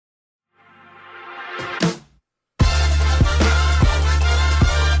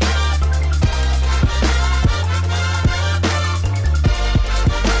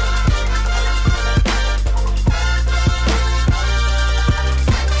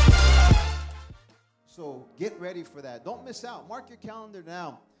Get ready for that. Don't miss out. Mark your calendar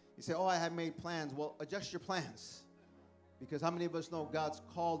now. You say, oh, I have made plans. Well, adjust your plans. Because how many of us know God's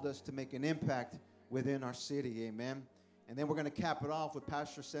called us to make an impact within our city? Amen. And then we're going to cap it off with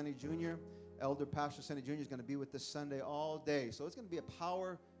Pastor Senny Jr. Elder Pastor Senny Jr. is going to be with us Sunday all day. So it's going to be a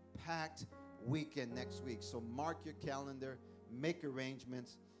power-packed weekend next week. So mark your calendar, make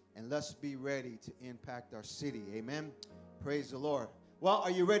arrangements, and let's be ready to impact our city. Amen. Praise the Lord. Well,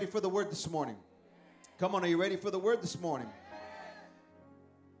 are you ready for the word this morning? Come on, are you ready for the word this morning?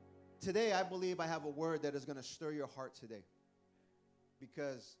 Today, I believe I have a word that is going to stir your heart today.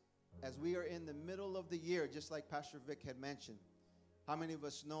 Because as we are in the middle of the year, just like Pastor Vic had mentioned, how many of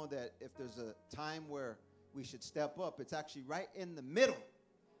us know that if there's a time where we should step up, it's actually right in the middle.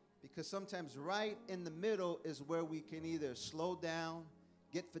 Because sometimes right in the middle is where we can either slow down,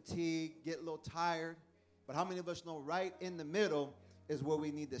 get fatigued, get a little tired. But how many of us know right in the middle is where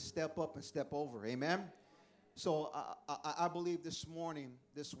we need to step up and step over? Amen? So I believe this morning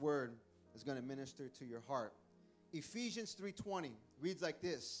this word is going to minister to your heart. Ephesians 3:20 reads like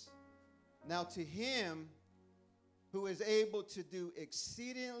this. Now to him who is able to do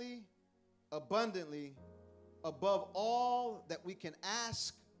exceedingly abundantly above all that we can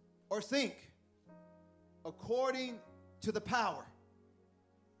ask or think, according to the power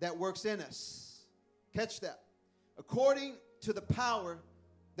that works in us. Catch that. According to the power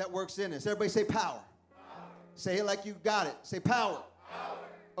that works in us. Everybody say power. Power. Say it like you got it. Say power. Power.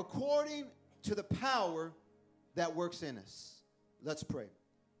 According to the power that works in us. Let's pray.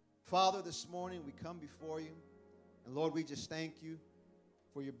 Father, this morning we come before you. And Lord, we just thank you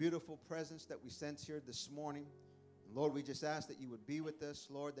for your beautiful presence that we sense here this morning. And Lord, we just ask that you would be with us.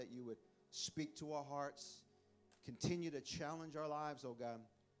 Lord, that you would speak to our hearts. Continue to challenge our lives, oh God.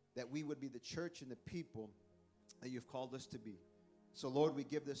 That we would be the church and the people that you've called us to be. So, Lord, we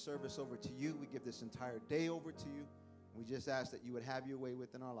give this service over to you. We give this entire day over to you. We just ask that you would have your way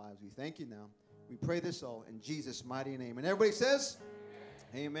within our lives. We thank you now. We pray this all in Jesus' mighty name. And everybody says,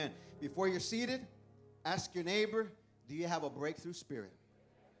 amen. Amen. Before you're seated, ask your neighbor, do you have a breakthrough spirit?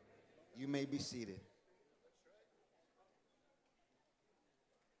 You may be seated.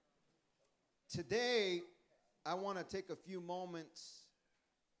 Today, I want to take a few moments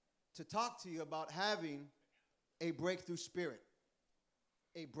to talk to you about having a breakthrough spirit.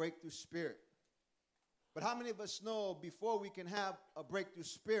 A breakthrough spirit. But how many of us know before we can have a breakthrough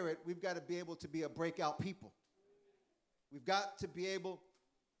spirit, we've got to be able to be a breakout people. We've got to be able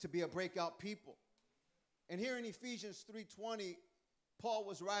to be a breakout people. And here in Ephesians 3:20, Paul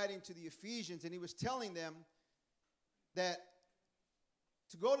was writing to the Ephesians, and he was telling them that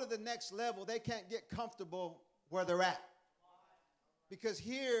to go to the next level, they can't get comfortable where they're at. Because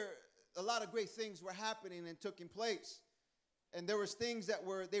here, a lot of great things were happening and taking place. And there was things that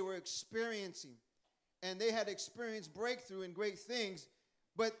they were experiencing. And they had experienced breakthrough and great things.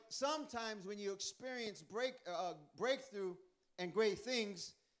 But sometimes when you experience breakthrough and great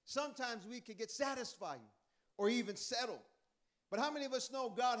things, sometimes we could get satisfied or even settled. But how many of us know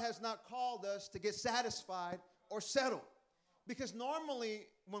God has not called us to get satisfied or settled? Because normally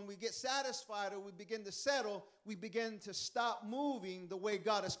when we get satisfied or we begin to settle, we begin to stop moving the way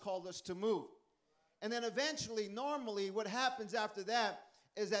God has called us to move. And then eventually, normally, what happens after that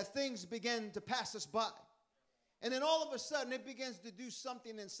is that things begin to pass us by. And then all of a sudden, it begins to do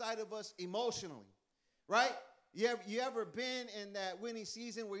something inside of us emotionally, right? You ever been in that winning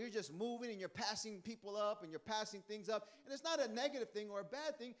season where you're just moving and you're passing people up and you're passing things up? And it's not a negative thing or a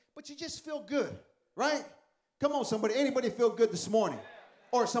bad thing, but you just feel good, right? Come on, somebody. Anybody feel good this morning?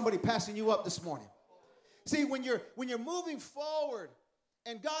 Or somebody passing you up this morning? See, when you're moving forward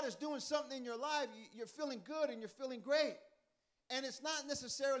and God is doing something in your life, you're feeling good and you're feeling great. And it's not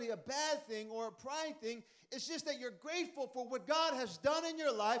necessarily a bad thing or a pride thing. It's just that you're grateful for what God has done in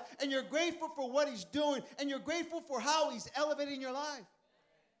your life, and you're grateful for what he's doing, and you're grateful for how he's elevating your life.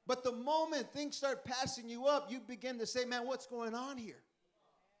 But the moment things start passing you up, you begin to say, man, what's going on here?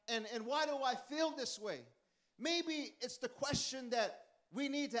 And why do I feel this way? Maybe it's the question that we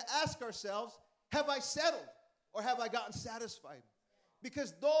need to ask ourselves, have I settled or have I gotten satisfied?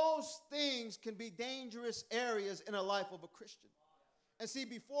 Because those things can be dangerous areas in a life of a Christian. And see,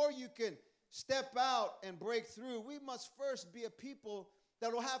 before you can step out and break through, we must first be a people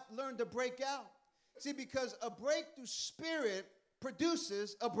that will have learned to break out. See, because a breakthrough spirit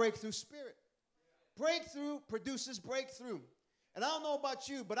produces a breakthrough spirit. Breakthrough produces breakthrough. And I don't know about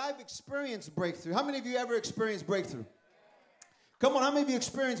you, but I've experienced breakthrough. How many of you ever experienced breakthrough? Come on, how many of you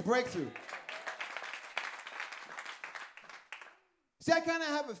experienced breakthrough? See, I kind of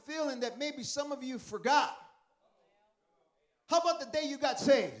have a feeling that maybe some of you forgot. How about the day you got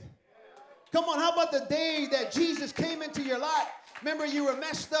saved? Come on, how about the day that Jesus came into your life? Remember, you were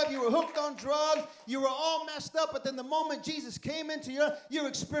messed up, you were hooked on drugs, you were all messed up, but then the moment Jesus came into your life, you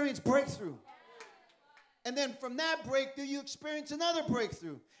experienced breakthrough. And then from that breakthrough, you experience another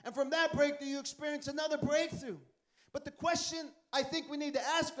breakthrough. And from that breakthrough, you experience another breakthrough. But the question I think we need to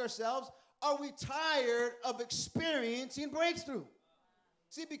ask ourselves, are we tired of experiencing breakthrough?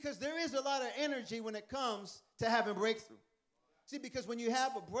 See, because there is a lot of energy when it comes to having breakthrough. See, because when you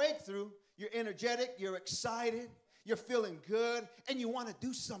have a breakthrough, you're energetic, you're excited, you're feeling good, and you want to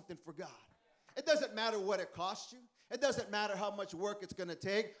do something for God. It doesn't matter what it costs you. It doesn't matter how much work it's going to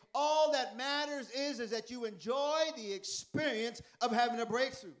take. All that matters is that you enjoy the experience of having a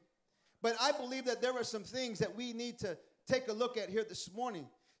breakthrough. But I believe that there are some things that we need to take a look at here this morning.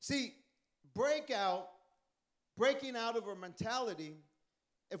 See, breaking out of our mentality,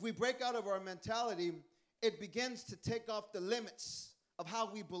 if we break out of our mentality, it begins to take off the limits of how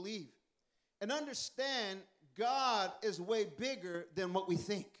we believe. And understand, God is way bigger than what we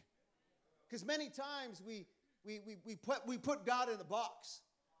think. Because many times we put God in a box.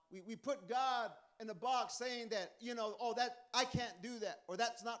 We put God in a box saying that, that I can't do that, or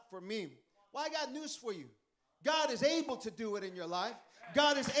that's not for me. Well, I got news for you. God is able to do it in your life.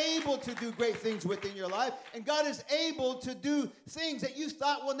 God is able to do great things within your life. And God is able to do things that you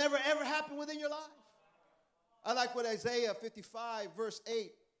thought will never, ever happen within your life. I like what Isaiah 55, verse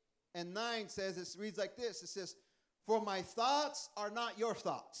 8 and 9 says. It reads like this. It says, "For my thoughts are not your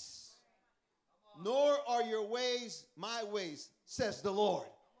thoughts, nor are your ways my ways, says the Lord."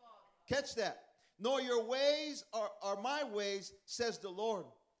 Catch that. "Nor your ways are my ways, says the Lord.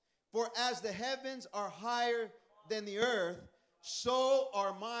 For as the heavens are higher than the earth, so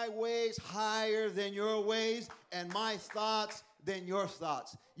are my ways higher than your ways, and my thoughts than your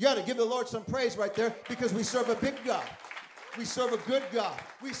thoughts." You got to give the Lord some praise right there, because we serve a big God. We serve a good God.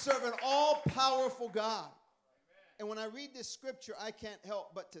 We serve an all-powerful God. And when I read this scripture, I can't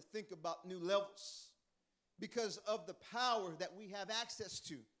help but to think about new levels because of the power that we have access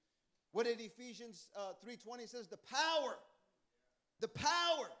to. What did Ephesians 3:20 says? The power. The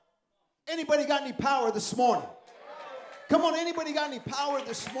power. Anybody got any power this morning? Come on, anybody got any power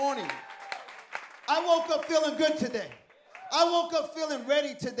this morning? I woke up feeling good today. I woke up feeling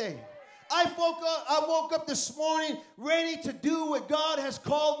ready today. I woke up this morning ready to do what God has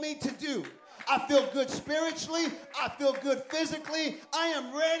called me to do. I feel good spiritually. I feel good physically. I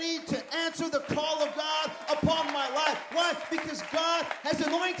am ready to answer the call of God upon my life. Why? Because God has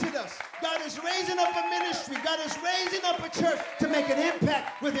anointed us. God is raising up a ministry. God is raising up a church to make an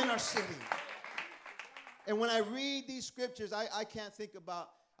impact within our city. And when I read these scriptures, I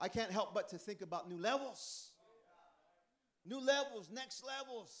can't help but to think about new levels. New levels, next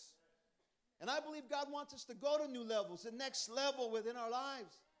levels. And I believe God wants us to go to new levels, the next level within our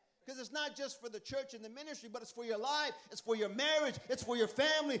lives. Because it's not just for the church and the ministry, but it's for your life, it's for your marriage, it's for your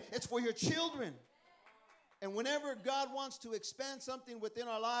family, it's for your children. And whenever God wants to expand something within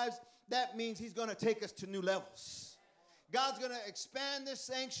our lives, that means he's going to take us to new levels. God's going to expand this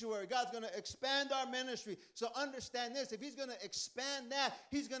sanctuary. God's going to expand our ministry. So understand this. If he's going to expand that,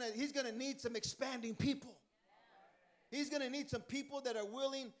 he's going to need some expanding people. He's going to need some people that are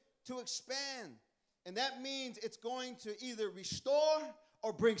willing to expand. And that means it's going to either restore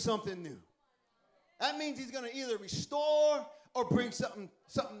or bring something new. That means he's going to either restore or bring something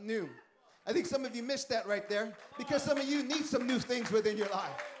new. I think some of you missed that right there, because some of you need some new things within your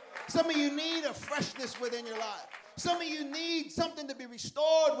life. Some of you need a freshness within your life. Some of you need something to be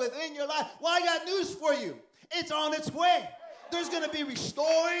restored within your life. Well, I got news for you. It's on its way. There's going to be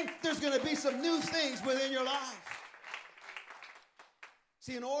restoring. There's going to be some new things within your life.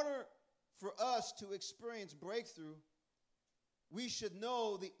 See, in order for us to experience breakthrough, we should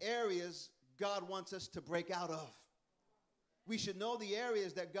know the areas God wants us to break out of. We should know the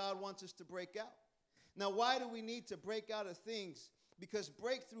areas that God wants us to break out. Now, why do we need to break out of things? Because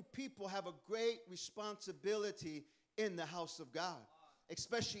breakthrough people have a great responsibility in the house of God,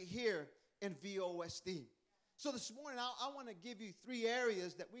 especially here in VOSD. So this morning, I want to give you 3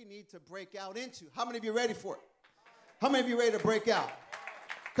 areas that we need to break out into. How many of you are ready for it? How many of you are ready to break out?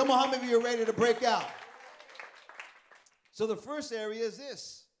 Come on, how many of you are ready to break out? So the first area is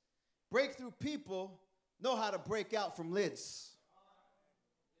this. Breakthrough people know how to break out from lids.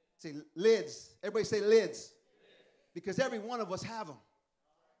 Say lids. Everybody say lids. Because every one of us have them.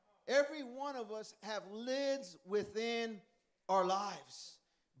 Every one of us have lids within our lives.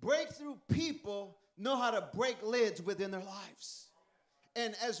 Breakthrough people know how to break lids within their lives.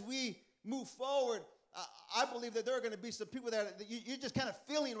 And as we move forward, I believe that there are going to be some people that you're just kind of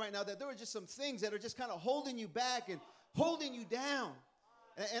feeling right now that there are just some things that are just kind of holding you back and holding you down.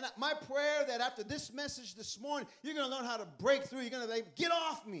 And my prayer that after this message this morning, you're going to learn how to break through. You're going to get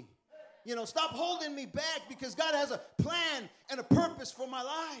off me. You know, stop holding me back, because God has a plan and a purpose for my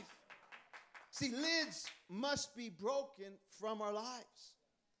life. See, lids must be broken from our lives.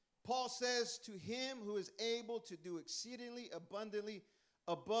 Paul says, to him who is able to do exceedingly abundantly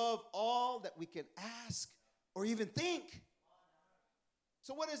above all that we can ask or even think.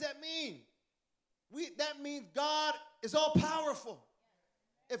 So what does that mean? That means God is all powerful.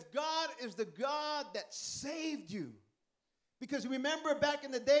 If God is the God that saved you, because remember back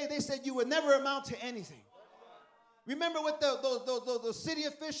in the day, they said you would never amount to anything. Remember with those city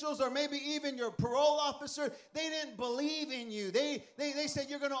officials, or maybe even your parole officer, they didn't believe in you. They said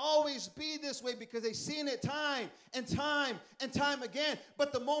you're going to always be this way, because they've seen it time and time and time again.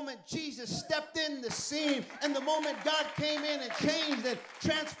 But the moment Jesus stepped in the scene, and the moment God came in and changed and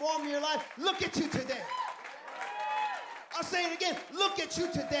transformed your life, look at you today. I'll say it again. Look at you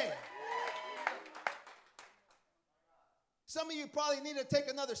today. Some of you probably need to take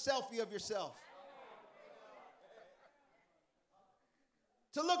another selfie of yourself,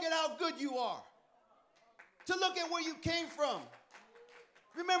 to look at how good you are, to look at where you came from.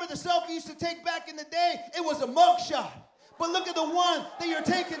 Remember the selfie you used to take back in the day? It was a mugshot. But look at the one that you're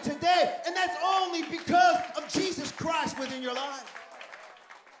taking today, and that's only because of Jesus Christ within your life.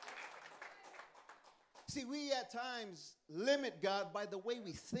 See, we at times limit God by the way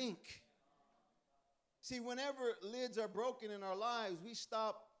we think. See, whenever lids are broken in our lives, we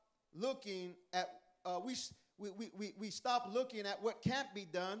stop looking at we stop looking at what can't be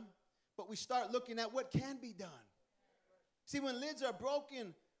done, but we start looking at what can be done. See, when lids are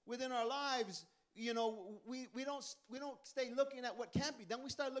broken within our lives, you know, we don't stay looking at what can't be done. We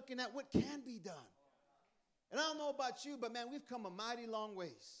start looking at what can be done. And I don't know about you, but man, we've come a mighty long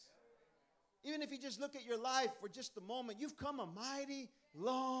ways. Even if you just look at your life for just a moment, you've come a mighty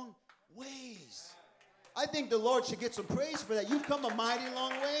long ways. I think the Lord should get some praise for that. You've come a mighty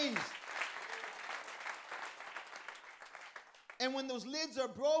long ways. And when those lids are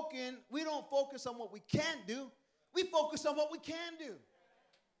broken, we don't focus on what we can't do. We focus on what we can do.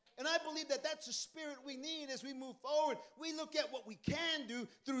 And I believe that that's the spirit we need as we move forward. We look at what we can do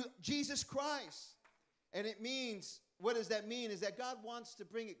through Jesus Christ. And it means, what does that mean? Is that God wants to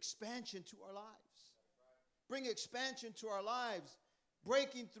bring expansion to our lives. Bring expansion to our lives.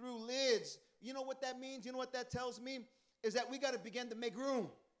 Breaking through lids. You know what that means? You know what that tells me? Is that we got to begin to make room.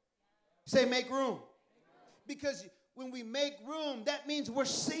 Say, make room. Because when we make room, that means we're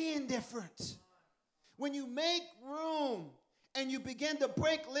seeing different. When you make room and you begin to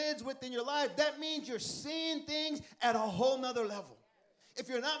break lids within your life, that means you're seeing things at a whole nother level. If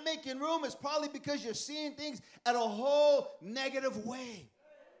you're not making room, it's probably because you're seeing things at a whole negative way.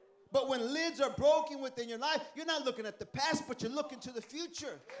 But when lids are broken within your life, you're not looking at the past, but you're looking to the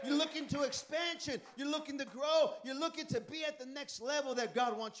future. You're looking to expansion. You're looking to grow. You're looking to be at the next level that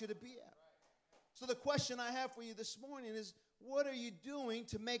God wants you to be at. So the question I have for you this morning is, what are you doing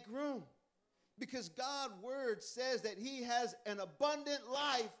to make room? Because God's word says that he has an abundant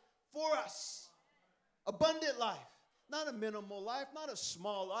life for us. Abundant life. Not a minimal life, not a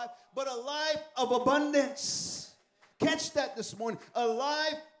small life, but a life of abundance. Catch that this morning. A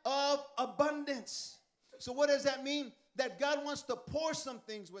life of abundance. So what does that mean? That God wants to pour some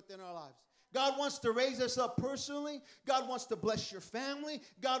things within our lives. God wants to raise us up personally. God wants to bless your family.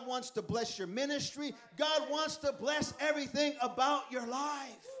 God wants to bless your ministry. God wants to bless everything about your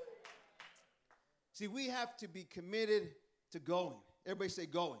life. See, we have to be committed to going. Everybody say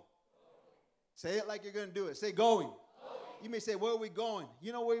going. Say it like you're going to do it. Say going. You may say, where are we going?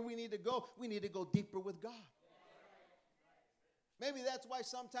 You know where we need to go? We need to go deeper with God. Maybe that's why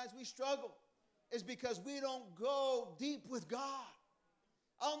sometimes we struggle. It's because we don't go deep with God.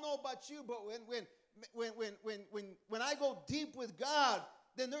 I don't know about you, but when I go deep with God,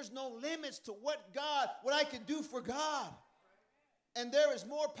 then there's no limits to what I can do for God. And there is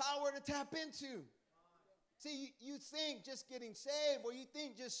more power to tap into. See, you think just getting saved, or you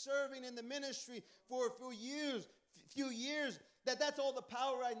think just serving in the ministry for a few years, that's all the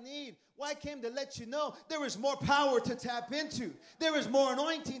power I need. Well, I came to let you know there is more power to tap into. There is more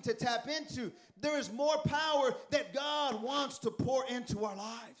anointing to tap into. There is more power that God wants to pour into our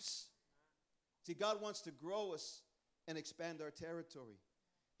lives. See, God wants to grow us and expand our territory.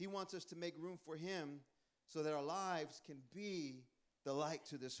 He wants us to make room for him so that our lives can be the light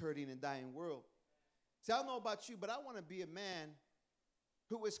to this hurting and dying world. See, I don't know about you, but I want to be a man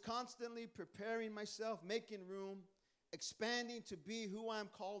who is constantly preparing myself, making room, expanding to be who I'm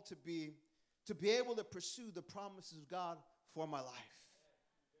called to be able to pursue the promises of God for my life.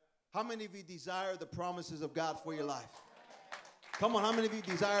 How many of you desire the promises of God for your life? Come on, how many of you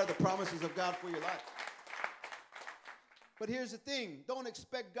desire the promises of God for your life? But here's the thing. Don't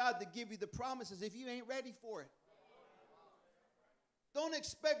expect God to give you the promises if you ain't ready for it. Don't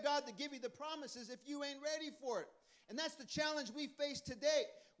expect God to give you the promises if you ain't ready for it. And that's the challenge we face today.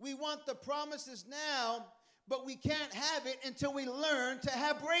 We want the promises now, but we can't have it until we learn to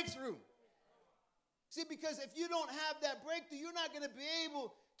have breakthrough. See, because if you don't have that breakthrough, you're not going to be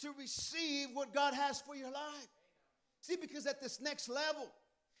able to receive what God has for your life. See, because at this next level,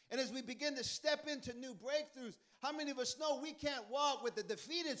 and as we begin to step into new breakthroughs, how many of us know we can't walk with a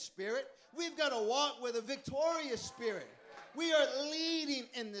defeated spirit? We've got to walk with a victorious spirit. We are leading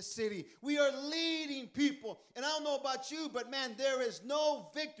in the city. We are leading people. And I don't know about you, but man, there is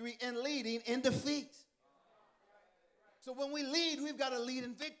no victory in leading in defeat. So when we lead, we've got to lead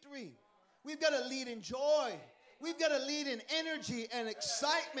in victory. We've got to lead in joy. We've got to lead in energy and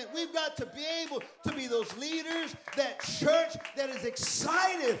excitement. We've got to be able to be those leaders, that church that is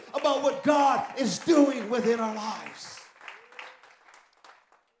excited about what God is doing within our lives.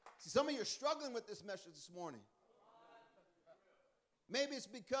 See, some of you are struggling with this message this morning. Maybe it's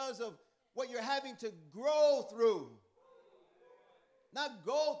because of what you're having to grow through. Not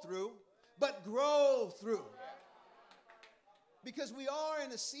go through, but grow through. Because we are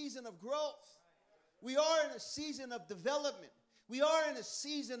in a season of growth. We are in a season of development. We are in a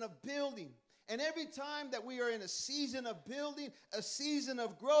season of building. And every time that we are in a season of building, a season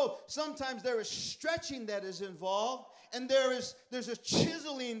of growth, sometimes there is stretching that is involved. And there's a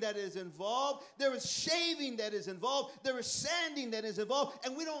chiseling that is involved. There is shaving that is involved. There is sanding that is involved.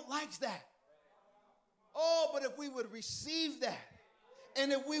 And we don't like that. Oh, but if we would receive that,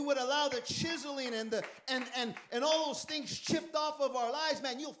 and if we would allow the chiseling and all those things chipped off of our lives,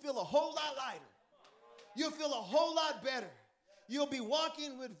 man, you'll feel a whole lot lighter. You'll feel a whole lot better. You'll be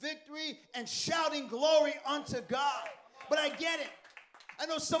walking with victory and shouting glory unto God. But I get it. I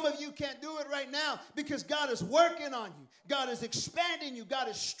know some of you can't do it right now because God is working on you. God is expanding you. God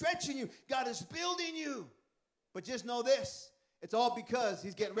is stretching you. God is building you. But just know this. It's all because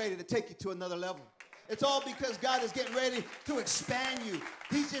he's getting ready to take you to another level. It's all because God is getting ready to expand you.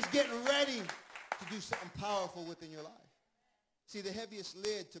 He's just getting ready to do something powerful within your life. See, the heaviest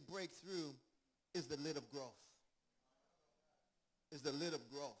lid to break through is the lid of growth. Is the lid of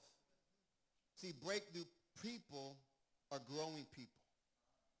growth. See, breakthrough people are growing people.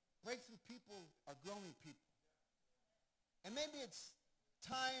 Breakthrough people are growing people. And maybe it's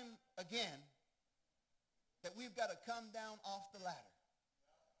time again that we've got to come down off the ladder.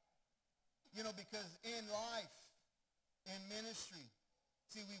 You know, because in life, in ministry,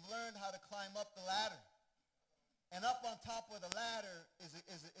 see, we've learned how to climb up the ladder. And up on top of the ladder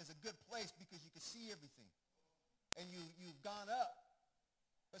is a good place because you can see everything. And you've gone up.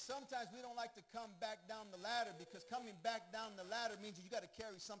 But sometimes we don't like to come back down the ladder because coming back down the ladder means you got to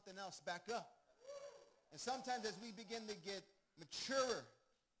carry something else back up. And sometimes as we begin to get mature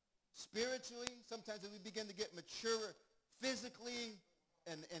spiritually, sometimes as we begin to get mature physically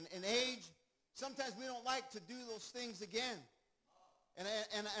and in age, sometimes we don't like to do those things again. And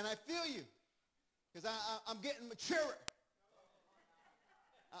I feel you because I'm getting mature.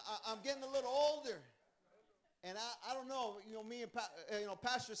 I'm getting a little older. And I don't know, you know, me and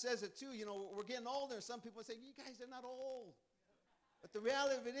Pastor says it too, you know, we're getting older. And some people say, you guys are not old. But the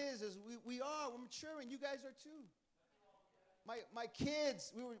reality of it is we're maturing. You guys are too. My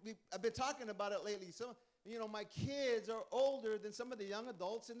kids, I've been talking about it lately. So, you know, my kids are older than some of the young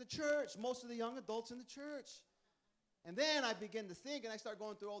adults in the church, most of the young adults in the church. And then I begin to think, and I start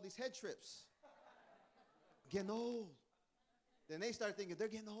going through all these head trips. I'm getting old. Then they start thinking, they're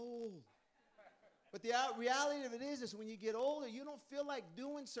getting old. But the reality of it is when you get older, you don't feel like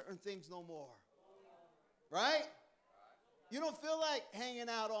doing certain things no more. Right? You don't feel like hanging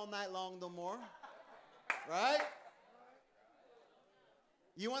out all night long no more. Right?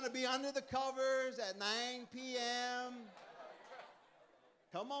 You want to be under the covers at 9 p.m.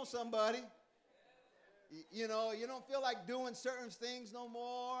 Come on, somebody. You know, you don't feel like doing certain things no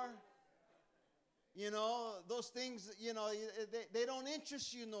more. You know, those things, you know, they don't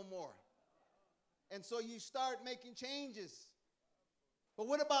interest you no more. And so you start making changes. But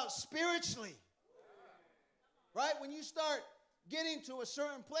what about spiritually? Right? When you start getting to a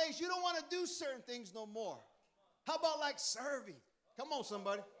certain place, you don't want to do certain things no more. How about like serving? Come on,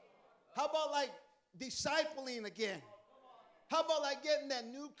 somebody. How about like discipling again? How about like getting that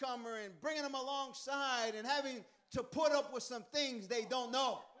newcomer and bringing them alongside and having to put up with some things they don't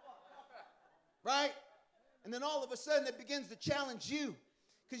know? Right? And then all of a sudden it begins to challenge you.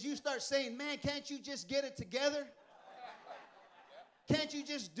 Because you start saying, man, can't you just get it together? Can't you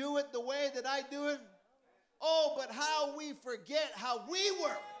just do it the way that I do it? Oh, but how we forget how we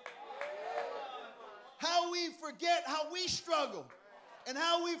were. How we forget how we struggle. And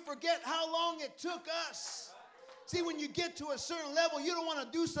how we forget how long it took us. See, when you get to a certain level, you don't want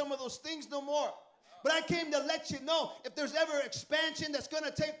to do some of those things no more. But I came to let you know, if there's ever expansion that's going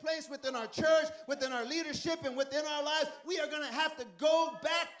to take place within our church, within our leadership, and within our lives, we are going to have to go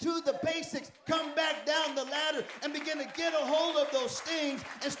back to the basics, come back down the ladder, and begin to get a hold of those things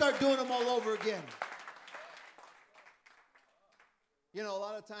and start doing them all over again. You know, a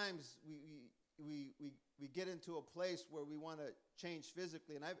lot of times we get into a place where we want to change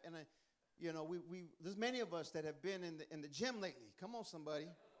physically, and you know, there's many of us that have been in the gym lately. Come on, somebody.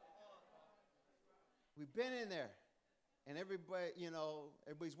 We've been in there, and everybody, you know,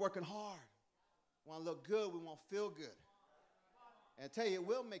 everybody's working hard. We want to look good. We want to feel good. And I tell you, it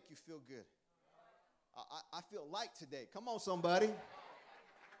will make you feel good. I feel light today. Come on, somebody.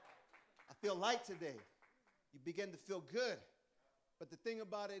 I feel light today. You begin to feel good. But the thing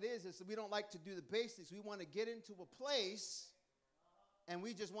about it is that we don't like to do the basics. We want to get into a place, and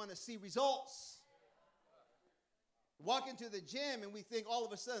we just want to see results. Walk into the gym, and we think all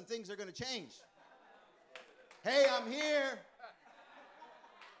of a sudden things are going to change. Hey, I'm here.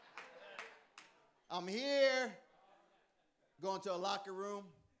 I'm here. Go into a locker room.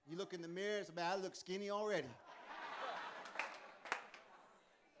 You look in the mirror and say, man, I look skinny already.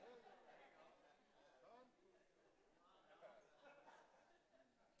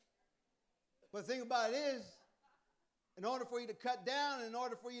 But the thing about it is, in order for you to cut down, in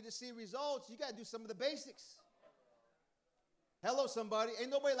order for you to see results, you got to do some of the basics. Hello, somebody. Ain't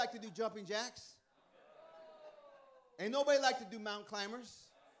nobody like to do jumping jacks. Ain't nobody like to do mountain climbers.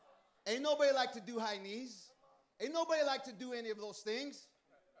 Ain't nobody like to do high knees. Ain't nobody like to do any of those things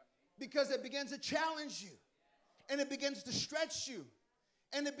because it begins to challenge you and it begins to stretch you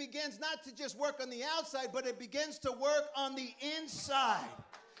and it begins not to just work on the outside, but it begins to work on the inside.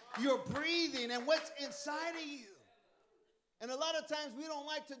 You're breathing and what's inside of you. And a lot of times we don't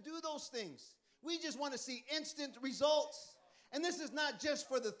like to do those things. We just want to see instant results. And this is not just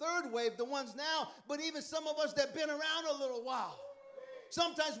for the third wave, the ones now, but even some of us that have been around a little while.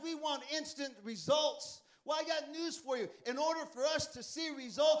 Sometimes we want instant results. Well, I got news for you. In order for us to see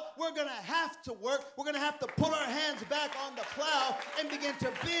results, we're going to have to work. We're going to have to put our hands back on the plow and begin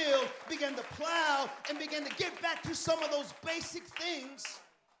to build, begin to plow, and begin to get back to some of those basic things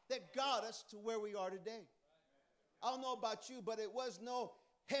that got us to where we are today. I don't know about you, but it was no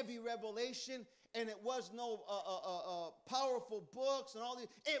heavy revelation. And it was no powerful books and all these.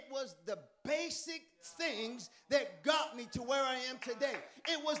 It was the basic things that got me to where I am today.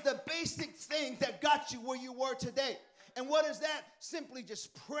 It was the basic things that got you where you were today. And what is that? Simply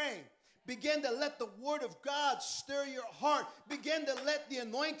just pray. Begin to let the word of God stir your heart. Begin to let the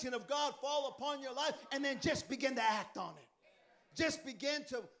anointing of God fall upon your life. And then just begin to act on it. Just begin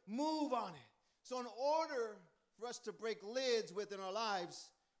to move on it. So in order for us to break lids within our lives,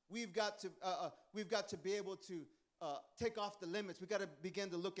 we've got to be able to take off the limits. We've got to begin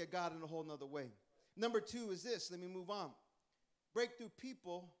to look at God in a whole nother way. Number 2 is this. Let me move on. Breakthrough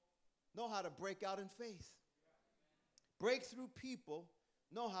people know how to break out in faith. Breakthrough people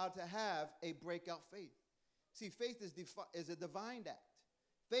know how to have a breakout faith. See, faith is a divine act.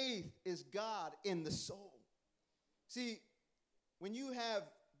 Faith is God in the soul. See, when you have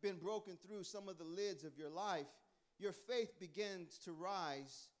been broken through some of the lids of your life, your faith begins to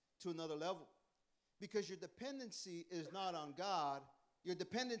rise to another level because your dependency is not on God. Your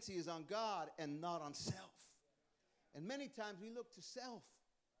dependency is on God and not on self. And many times we look to self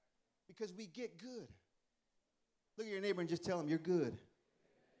because we get good. Look at your neighbor and just tell him, you're good.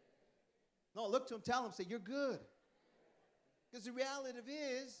 No, look to him, tell him, say, you're good. Because the reality of it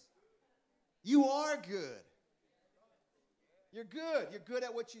is, you are good. You're good. You're good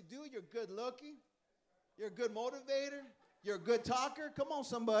at what you do. You're good looking. You're a good motivator. You're a good talker. Come on,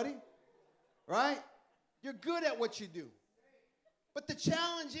 somebody. Right? You're good at what you do. But the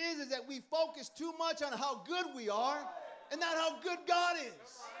challenge is that we focus too much on how good we are and not how good God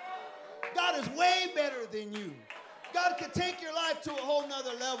is. God is way better than you. God could take your life to a whole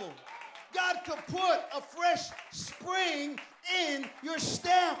nother level. God could put a fresh spring in your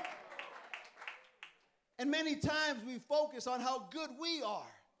step. And many times we focus on how good we are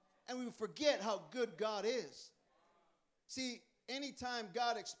and we forget how good God is. See, anytime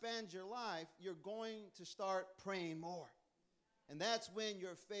God expands your life, you're going to start praying more. And that's when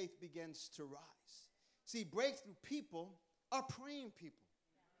your faith begins to rise. See, breakthrough people are praying people.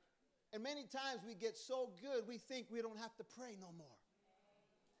 And many times we get so good, we think we don't have to pray no more.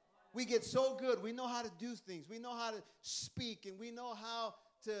 We get so good, we know how to do things. We know how to speak, and we know how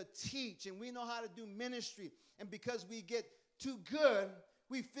to teach and we know how to do ministry. And because we get too good,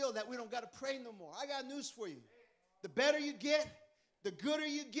 we feel that we don't got to pray no more. I got news for you. The better you get, the gooder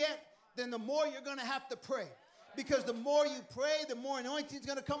you get, then the more you're going to have to pray. Because the more you pray, the more anointing is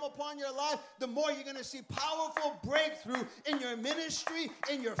going to come upon your life, the more you're going to see powerful breakthrough in your ministry,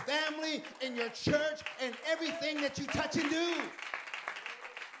 in your family, in your church, and everything that you touch and do.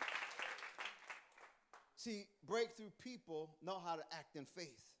 See, breakthrough people know how to act in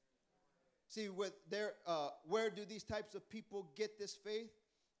faith. See, where do these types of people get this faith?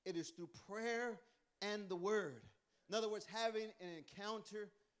 It is through prayer and the word. In other words, having an encounter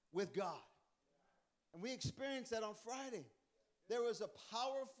with God. And we experienced that on Friday. There was a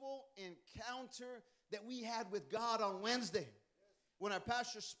powerful encounter that we had with God on Wednesday. When our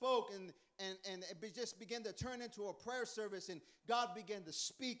pastor spoke and it just began to turn into a prayer service and God began to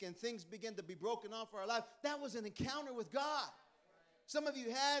speak and things began to be broken off our life, that was an encounter with God. Some of you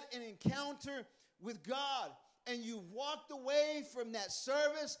had an encounter with God and you walked away from that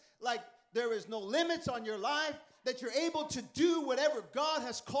service like there is no limits on your life, that you're able to do whatever God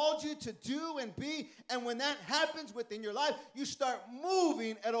has called you to do and be. And when that happens within your life, you start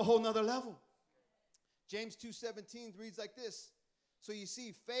moving at a whole nother level. James 2:17 reads like this. So you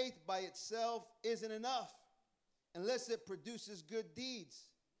see, faith by itself isn't enough unless it produces good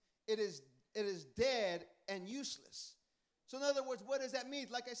deeds. It is dead and useless. So in other words, what does that mean?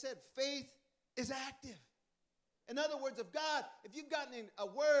 Like I said, faith is active. In other words, if you've gotten a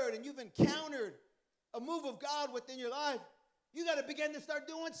word and you've encountered a move of God within your life, you got to begin to start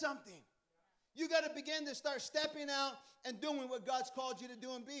doing something. You got to begin to start stepping out and doing what God's called you to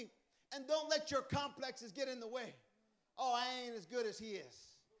do and be. And don't let your complexes get in the way. Oh, I ain't as good as he is.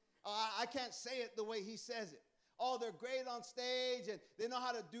 Oh, I can't say it the way he says it. Oh, they're great on stage and they know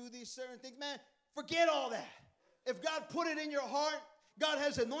how to do these certain things. Man, forget all that. If God put it in your heart, God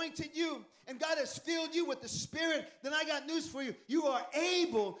has anointed you, and God has filled you with the Spirit, then I got news for you. You are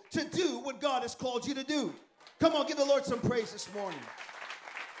able to do what God has called you to do. Come on, give the Lord some praise this morning.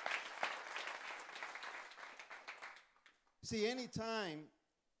 See, anytime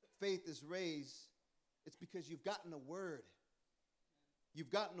faith is raised, it's because you've gotten a word.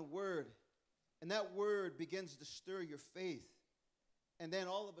 You've gotten a word, and that word begins to stir your faith. And then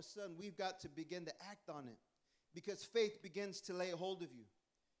all of a sudden, we've got to begin to act on it. Because faith begins to lay hold of you.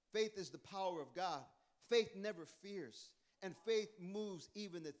 Faith is the power of God. Faith never fears. And faith moves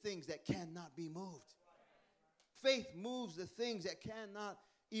even the things that cannot be moved. Faith moves the things that cannot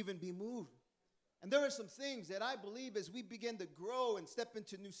even be moved. And there are some things that I believe as we begin to grow and step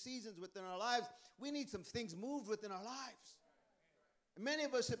into new seasons within our lives, we need some things moved within our lives. And many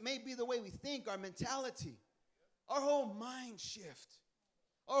of us, it may be the way we think, our mentality, our whole mind shift.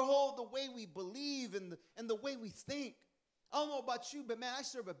 The way we believe and the way we think. I don't know about you, but man, I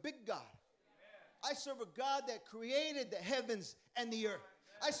serve a big God. I serve a God that created the heavens and the earth.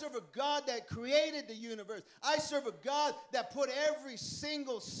 I serve a God that created the universe. I serve a God that put every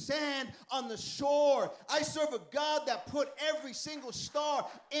single sand on the shore. I serve a God that put every single star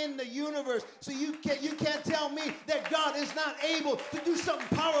in the universe. So you can't tell me that God is not able to do something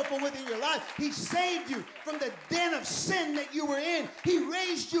powerful within your life. He saved you from the den of sin that you were in. He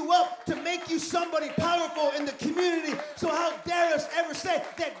raised you up to make you somebody powerful in the community. So how dare us ever say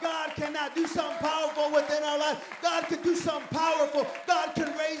that God cannot do something powerful within our life? God can do something powerful. God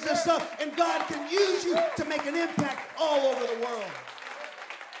can raise us up, and God can use you to make an impact all over the world.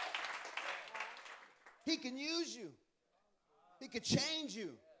 He can use you. He can change you.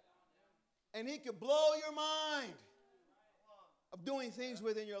 And he can blow your mind of doing things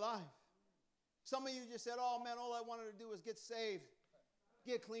within your life. Some of you just said, oh man, all I wanted to do was get saved,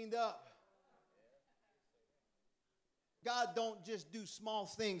 get cleaned up. God don't just do small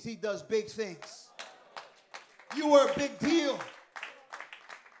things. He does big things. You were a big deal.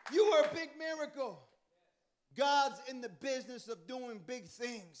 You were a big miracle. God's in the business of doing big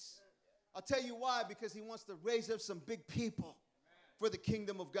things. I'll tell you why, because he wants to raise up some big people for the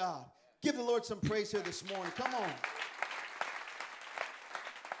kingdom of God. Give the Lord some praise here this morning. Come on.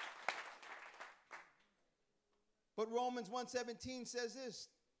 But Romans 1:17 says this,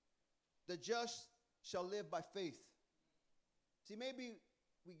 the just shall live by faith. See, maybe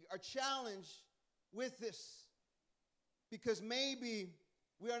we are challenged with this because maybe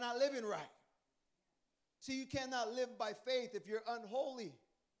we are not living right. See, you cannot live by faith if you're unholy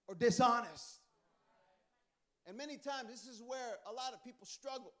or dishonest. And many times this is where a lot of people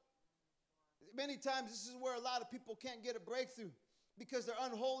struggle. Many times this is where a lot of people can't get a breakthrough because they're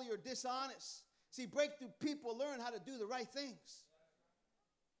unholy or dishonest. See, breakthrough people learn how to do the right things.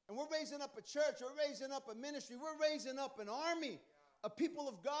 And we're raising up a church, we're raising up a ministry, we're raising up an army a people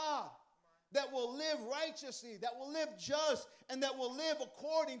of God that will live righteously, that will live just, and that will live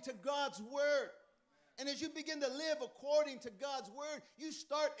according to God's word. And as you begin to live according to God's word, you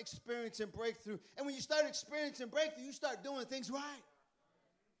start experiencing breakthrough. And when you start experiencing breakthrough, you start doing things right.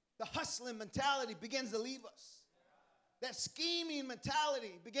 The hustling mentality begins to leave us. That scheming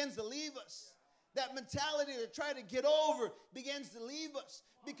mentality begins to leave us. That mentality to try to get over begins to leave us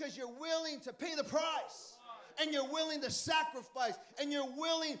because you're willing to pay the price. And you're willing to sacrifice. And you're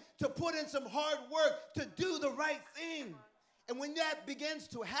willing to put in some hard work to do the right thing. And when that begins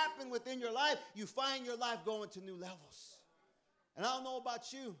to happen within your life, you find your life going to new levels. And I don't know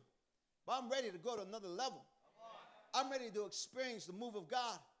about you, but I'm ready to go to another level. I'm ready to experience the move of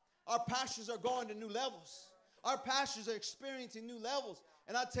God. Our pastors are going to new levels. Our pastors are experiencing new levels.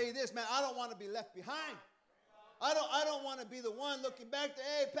 And I'll tell you this, man, I don't want to be left behind. I don't want to be the one looking back to,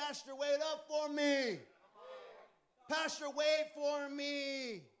 hey, Pastor, wait up for me. Pastor, wait for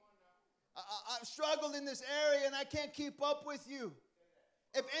me. I've struggled in this area and I can't keep up with you.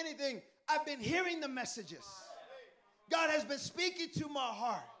 If anything, I've been hearing the messages. God has been speaking to my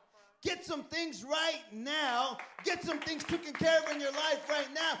heart. Get some things right now. Get some things taken care of in your life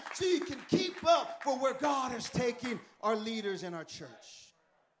right now so you can keep up for where God is taking our leaders in our church.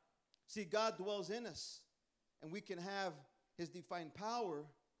 See, God dwells in us, and we can have his divine power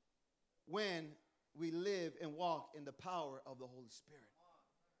when we live and walk in the power of the Holy Spirit.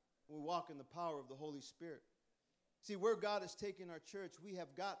 We walk in the power of the Holy Spirit. See, where God is taking our church, we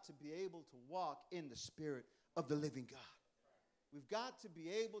have got to be able to walk in the Spirit of the living God. We've got to be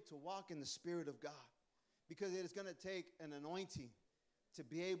able to walk in the Spirit of God because it is going to take an anointing to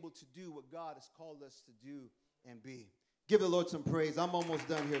be able to do what God has called us to do and be. Give the Lord some praise. I'm almost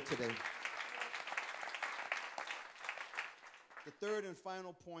done here today. The third and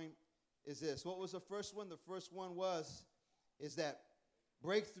final point is this. What was the first one? The first one is that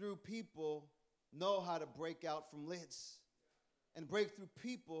breakthrough people know how to break out from lids. And breakthrough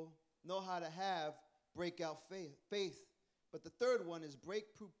people know how to have breakout faith. But the third one is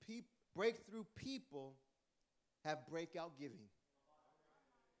breakthrough people have breakout giving.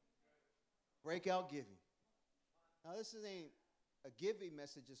 Breakout giving. Now, this ain't a giving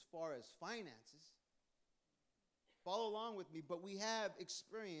message as far as finances. Follow along with me, but we have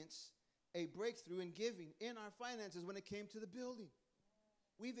experienced a breakthrough in giving in our finances when it came to the building.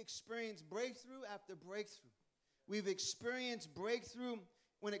 We've experienced breakthrough after breakthrough. We've experienced breakthrough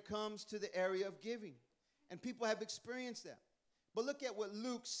when it comes to the area of giving. And people have experienced that. But look at what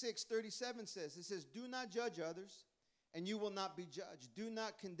Luke 6:37 says. It says, do not judge others, and you will not be judged. Do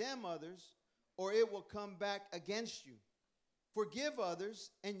not condemn others, or it will come back against you. Forgive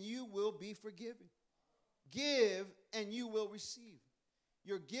others, and you will be forgiven. Give, and you will receive.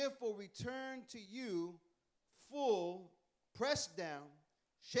 Your gift will return to you full, pressed down,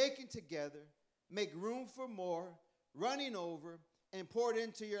 shaken together, make room for more, running over, and poured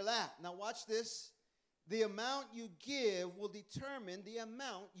into your lap. Now watch this. The amount you give will determine the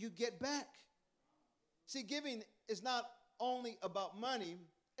amount you get back. See, giving is not only about money,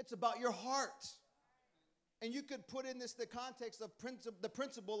 it's about your heart. And you could put in this the context of the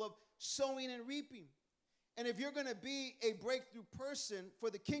principle of sowing and reaping. And if you're going to be a breakthrough person for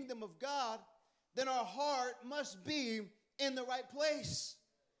the kingdom of God, then our heart must be in the right place.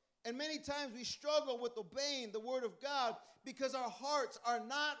 And many times we struggle with obeying the word of God because our hearts are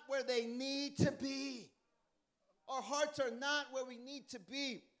not where they need to be. Our hearts are not where we need to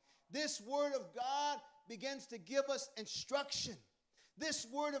be. This word of God begins to give us instruction. This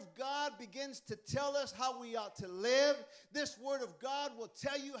word of God begins to tell us how we ought to live. This word of God will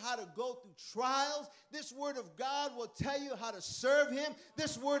tell you how to go through trials. This word of God will tell you how to serve him.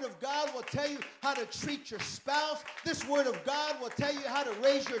 This word of God will tell you how to treat your spouse. This word of God will tell you how to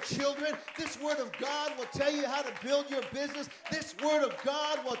raise your children. This word of God will tell you how to build your business. This word of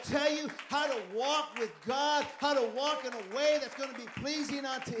God will tell you how to walk with God, how to walk in a way that's going to be pleasing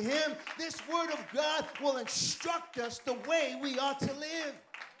unto him. This word of God will instruct us the way we ought to live.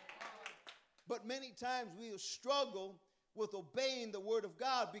 But many times we struggle with obeying the word of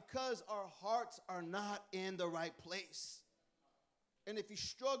God because our hearts are not in the right place. And if you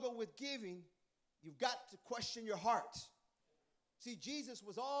struggle with giving, you've got to question your heart. See, Jesus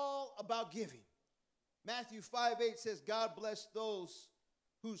was all about giving. Matthew 5:8 says, God bless those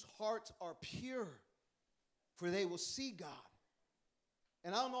whose hearts are pure, for they will see God.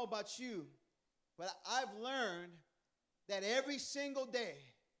 And I don't know about you, but I've learned that every single day,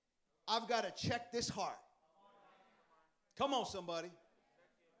 I've got to check this heart. Come on, somebody.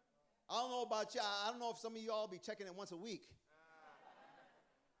 I don't know about you. I don't know if some of y'all be checking it once a week,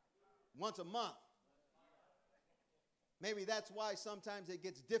 once a month. Maybe that's why sometimes it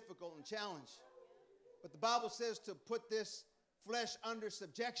gets difficult and challenged. But the Bible says to put this flesh under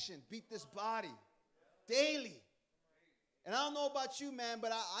subjection, beat this body daily. And I don't know about you, man,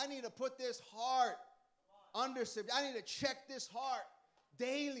 but I need to put this heart under subjection. I need to check this heart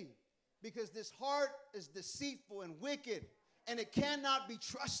daily, because this heart is deceitful and wicked, and it cannot be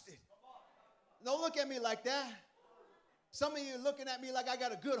trusted. Don't look at me like that. Some of you are looking at me like I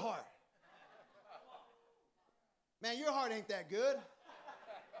got a good heart. Man, your heart ain't that good.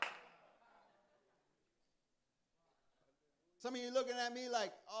 Some of you looking at me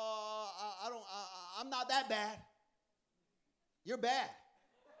like, I'm not that bad. You're bad.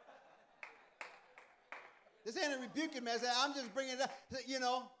 This ain't a rebuking message. I'm just bringing it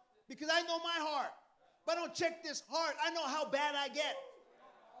up, because I know my heart. If I don't check this heart, I know how bad I get.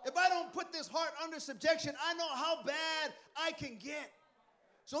 If I don't put this heart under subjection, I know how bad I can get.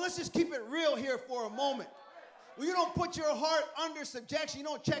 So let's just keep it real here for a moment. When you don't put your heart under subjection, you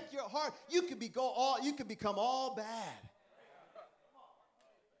don't check your heart, you could become all bad.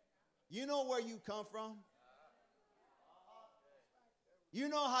 You know where you come from. You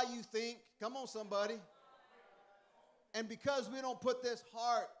know how you think. Come on, somebody. And because we don't put this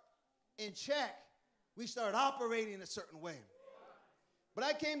heart in check, we start operating a certain way. But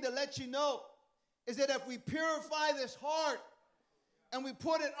I came to let you know is that if we purify this heart and we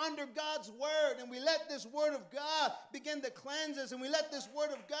put it under God's word, and we let this word of God begin to cleanse us, and we let this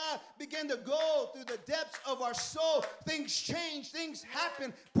word of God begin to go through the depths of our soul, things change, things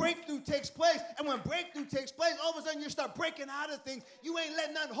happen, breakthrough takes place. And when breakthrough takes place, all of a sudden you start breaking out of things. You ain't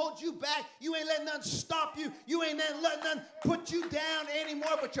letting nothing hold you back. You ain't letting nothing stop you. You ain't letting nothing put you down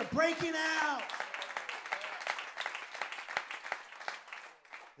anymore, but you're breaking out.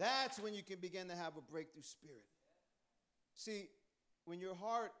 That's when you can begin to have a breakthrough spirit. See, when your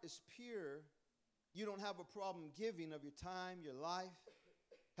heart is pure, you don't have a problem giving of your time, your life,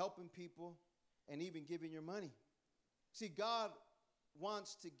 helping people, and even giving your money. See, God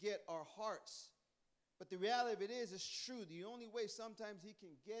wants to get our hearts. But the reality of it is, it's true. The only way sometimes he can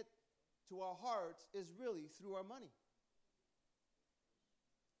get to our hearts is really through our money.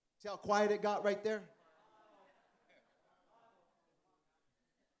 See how quiet it got right there?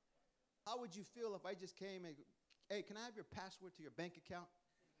 How would you feel if I just came and, hey, can I have your password to your bank account?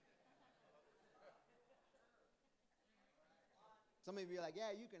 Some of you be like,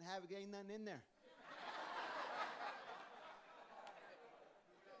 yeah, you can have it. Ain't nothing in there.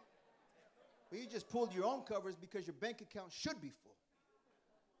 But you just pulled your own covers because your bank account should be full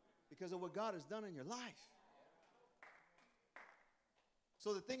because of what God has done in your life.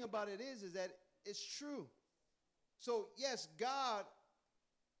 So the thing about it is that it's true. So, yes, God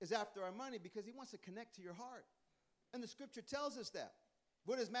is after our money because he wants to connect to your heart. And the scripture tells us that.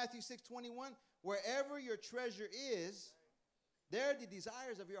 What is Matthew 6:21? Wherever your treasure is, there the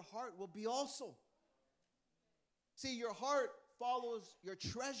desires of your heart will be also. See, your heart follows your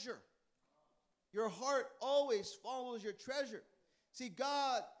treasure. Your heart always follows your treasure. See,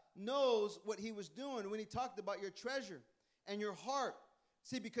 God knows what he was doing when he talked about your treasure and your heart.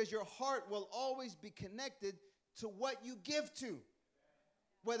 See, because your heart will always be connected to what you give to.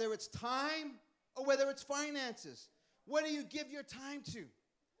 Whether it's time or whether it's finances. What do you give your time to?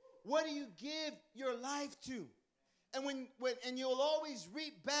 What do you give your life to? And and you'll always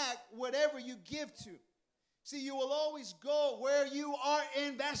reap back whatever you give to. See, you will always go where you are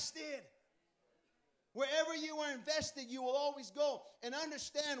invested. Wherever you are invested, you will always go. And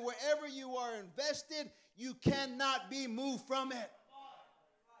understand, wherever you are invested, you cannot be moved from it.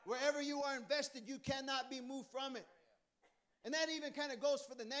 Wherever you are invested, you cannot be moved from it. And that even kind of goes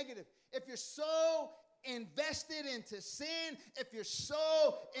for the negative. If you're so invested into sin, if you're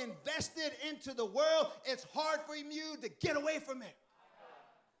so invested into the world, it's hard for you to get away from it.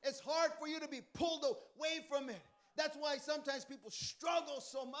 It's hard for you to be pulled away from it. That's why sometimes people struggle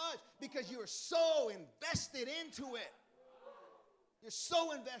so much, because you're so invested into it. You're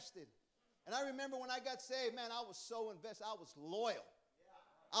so invested. And I remember when I got saved, man, I was so invested. I was loyal.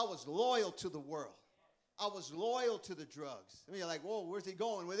 I was loyal to the world. I was loyal to the drugs. I mean, you're like, whoa, where's he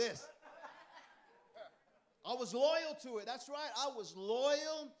going with this? I was loyal to it. That's right. I was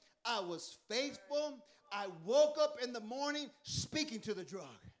loyal. I was faithful. I woke up in the morning speaking to the drug.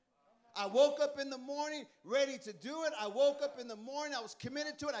 I woke up in the morning ready to do it. I woke up in the morning. I was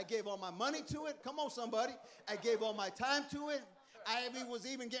committed to it. I gave all my money to it. Come on, somebody. I gave all my time to it. I was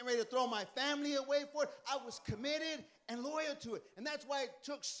even getting ready to throw my family away for it. I was committed and loyal to it. And that's why it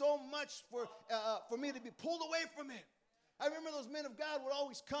took so much for me to be pulled away from it. I remember those men of God would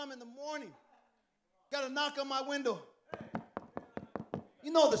always come in the morning. Got to knock on my window.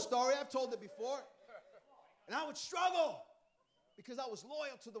 You know the story. I've told it before. And I would struggle because I was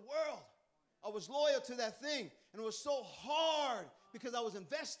loyal to the world. I was loyal to that thing. And it was so hard because I was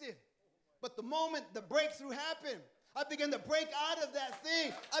invested. But the moment the breakthrough happened, I began to break out of that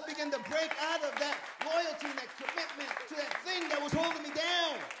thing. I began to break out of that loyalty and that commitment to that thing that was holding me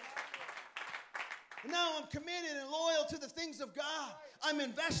down. And now I'm committed and loyal to the things of God. I'm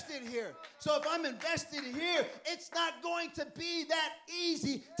invested here. So if I'm invested here, it's not going to be that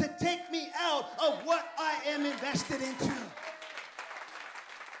easy to take me out of what I am invested into.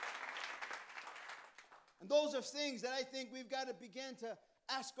 And those are things that I think we've got to begin to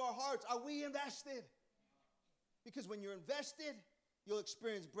ask our hearts. Are we invested? Because when you're invested, you'll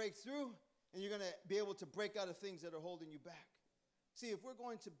experience breakthrough, and you're going to be able to break out of things that are holding you back. See, if we're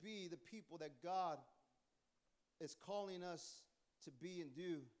going to be the people that God is calling us to be and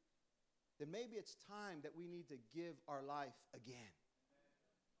do, then maybe it's time that we need to give our life again.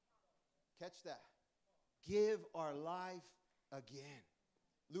 Catch that. Give our life again.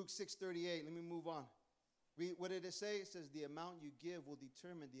 Luke 6:38. Let me move on. Read, what did it say? It says the amount you give will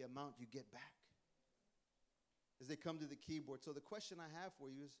determine the amount you get back. As they come to the keyboard. So the question I have for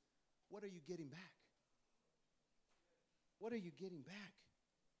you is, what are you getting back? What are you getting back?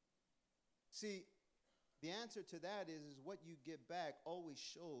 See, the answer to that is what you get back always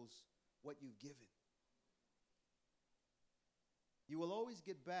shows what you've given. You will always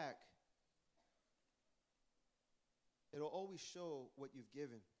get back. It'll always show what you've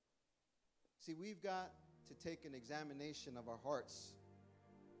given. See, we've got to take an examination of our hearts,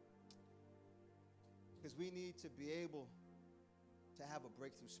 because we need to be able to have a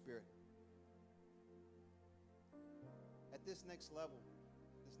breakthrough spirit. At this next level,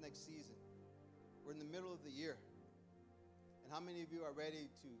 this next season, we're in the middle of the year. And how many of you are ready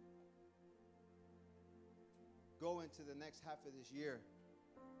to go into the next half of this year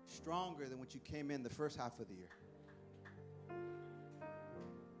stronger than what you came in the first half of the year?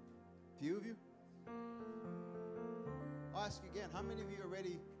 A few of you? I'll ask you again, how many of you are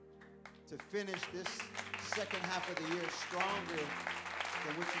ready to finish this second half of the year stronger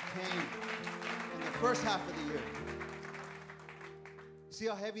than what you came in the first half of the year? See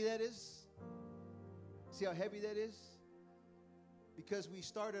how heavy that is? See how heavy that is? Because we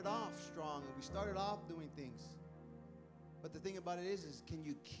started off strong and we started off doing things. But the thing about it is can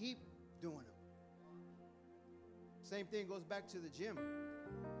you keep doing them? Same thing goes back to the gym.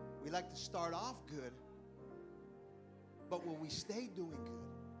 We like to start off good, but will we stay doing good?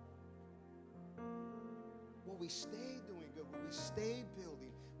 Will we stay doing good? Will we stay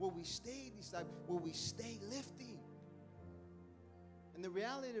building? Will we stay discipling? Will we stay lifting? And the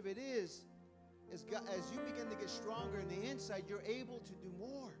reality of it is God, as you begin to get stronger in the inside, you're able to do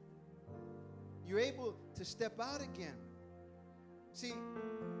more. You're able to step out again. See,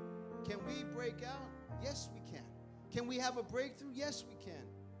 can we break out? Yes, we can. Can we have a breakthrough? Yes, we can.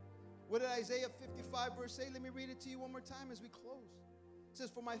 What did Isaiah 55 verse 8? Let me read it to you one more time as we close. It says,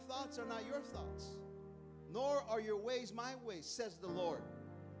 for my thoughts are not your thoughts, nor are your ways my ways, says the Lord.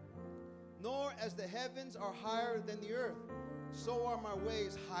 Nor as the heavens are higher than the earth, so are my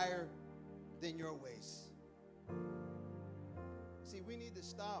ways higher than your ways. See, we need to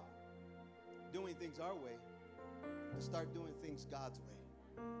stop doing things our way and start doing things God's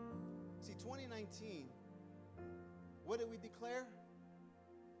way. See, 2019, what did we declare?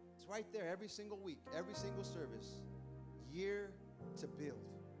 It's right there every single week, every single service. Year to build.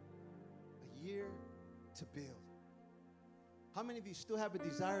 A year to build. How many of you still have a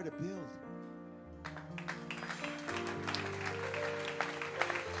desire to build?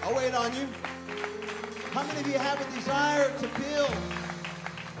 I'll wait on you. How many of you have a desire to build?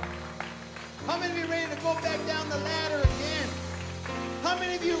 How many of you are ready to go back down the ladder again? How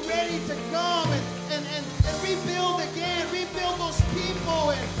many of you are ready to come and rebuild again? Rebuild those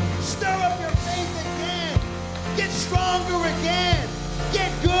people and stir up your faith again. Get stronger again. Get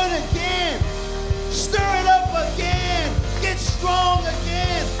good again. Stir it up again. Get strong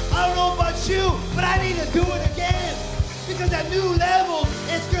again. I don't know about you, but I need to do it again. Because at new levels,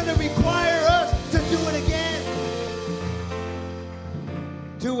 it's going to require us to do it again.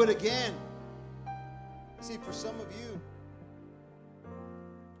 Do it again. See, for some of you,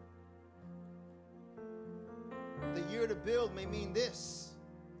 the year to build may mean this.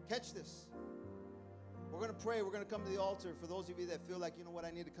 Catch this. We're going to pray. We're going to come to the altar. For those of you that feel like, you know what,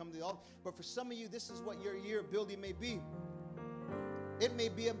 I need to come to the altar. But for some of you, this is what your year of building may be. It may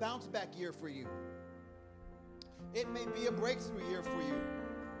be a bounce back year for you. It may be a breakthrough year for you.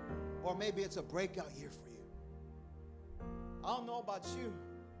 Or maybe it's a breakout year for you. I don't know about you,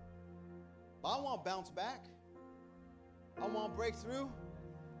 but I want to bounce back. I want to break through.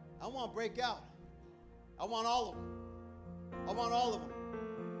 I want to break out. I want all of them. I want all of them.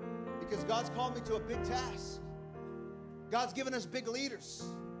 Because God's called me to a big task. God's given us big leaders.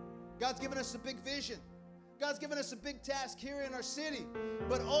 God's given us a big vision. God's given us a big task here in our city.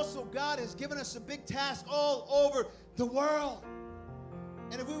 But also God has given us a big task all over the world.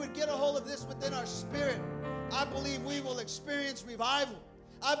 And if we would get a hold of this within our spirit, I believe we will experience revival.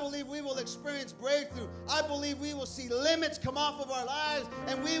 I believe we will experience breakthrough. I believe we will see limits come off of our lives,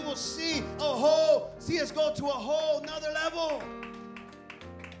 and we will see us go to a whole nother level.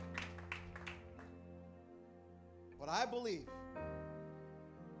 But I believe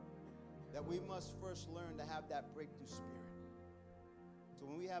that we must first learn to have that breakthrough spirit. So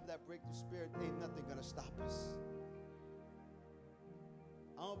when we have that breakthrough spirit, ain't nothing going to stop us.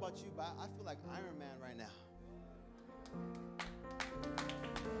 I don't know about you, but I feel like Iron Man right now.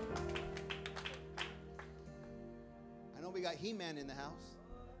 I know we got He-Man in the house,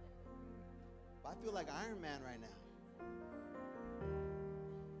 but I feel like Iron Man right now.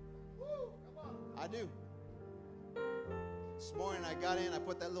 Woo, come on. I do. This morning I got in, I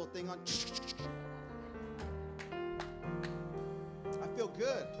put that little thing on. I feel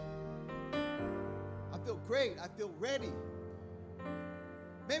good. I feel great. I feel ready.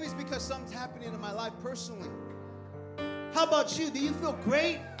 Maybe it's because something's happening in my life personally. How about you? Do you feel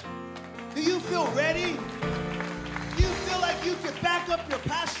great? Do you feel ready? Do you feel like you could back up your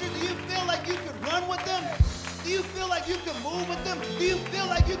pastor? Do you feel like you could run with them? Do you feel like you can move with them? Do you feel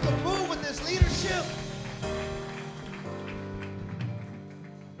like you can move with this leadership?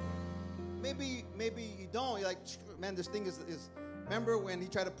 Maybe you don't. You're like, man, this thing is remember when he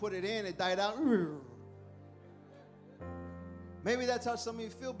tried to put it in, it died out? Maybe that's how some of you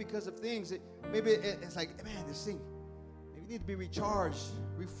feel because of things. Maybe it's like, man, this thing, maybe you need to be recharged,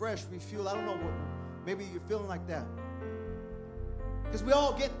 refreshed, refueled. I don't know. Maybe you're feeling like that. Because we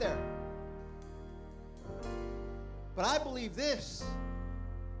all get there. But I believe this.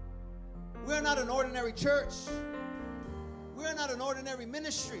 We're not an ordinary church. We're not an ordinary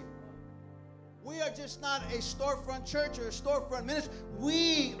ministry. We are just not a storefront church or a storefront ministry.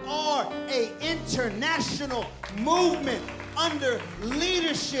 We are an international movement under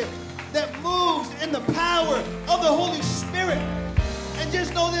leadership that moves in the power of the Holy Spirit. And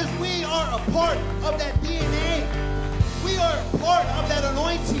just know this, we are a part of that DNA. We are a part of that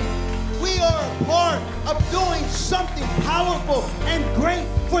anointing. We are a part of doing something powerful and great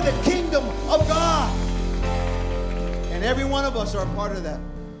for the kingdom of God. And every one of us are a part of that.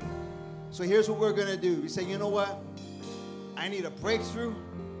 So here's what we're going to do. We say, you know what? I need a breakthrough.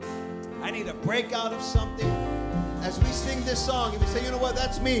 I need a breakout of something. As we sing this song, if you say, you know what,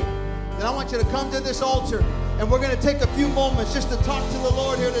 that's me, then I want you to come to this altar, and we're going to take a few moments just to talk to the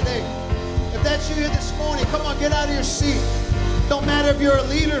Lord here today. If that's you here this morning, come on, get out of your seat. Don't matter if you're a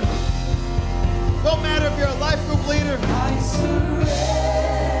leader. Don't matter if you're a life group leader. I surrender.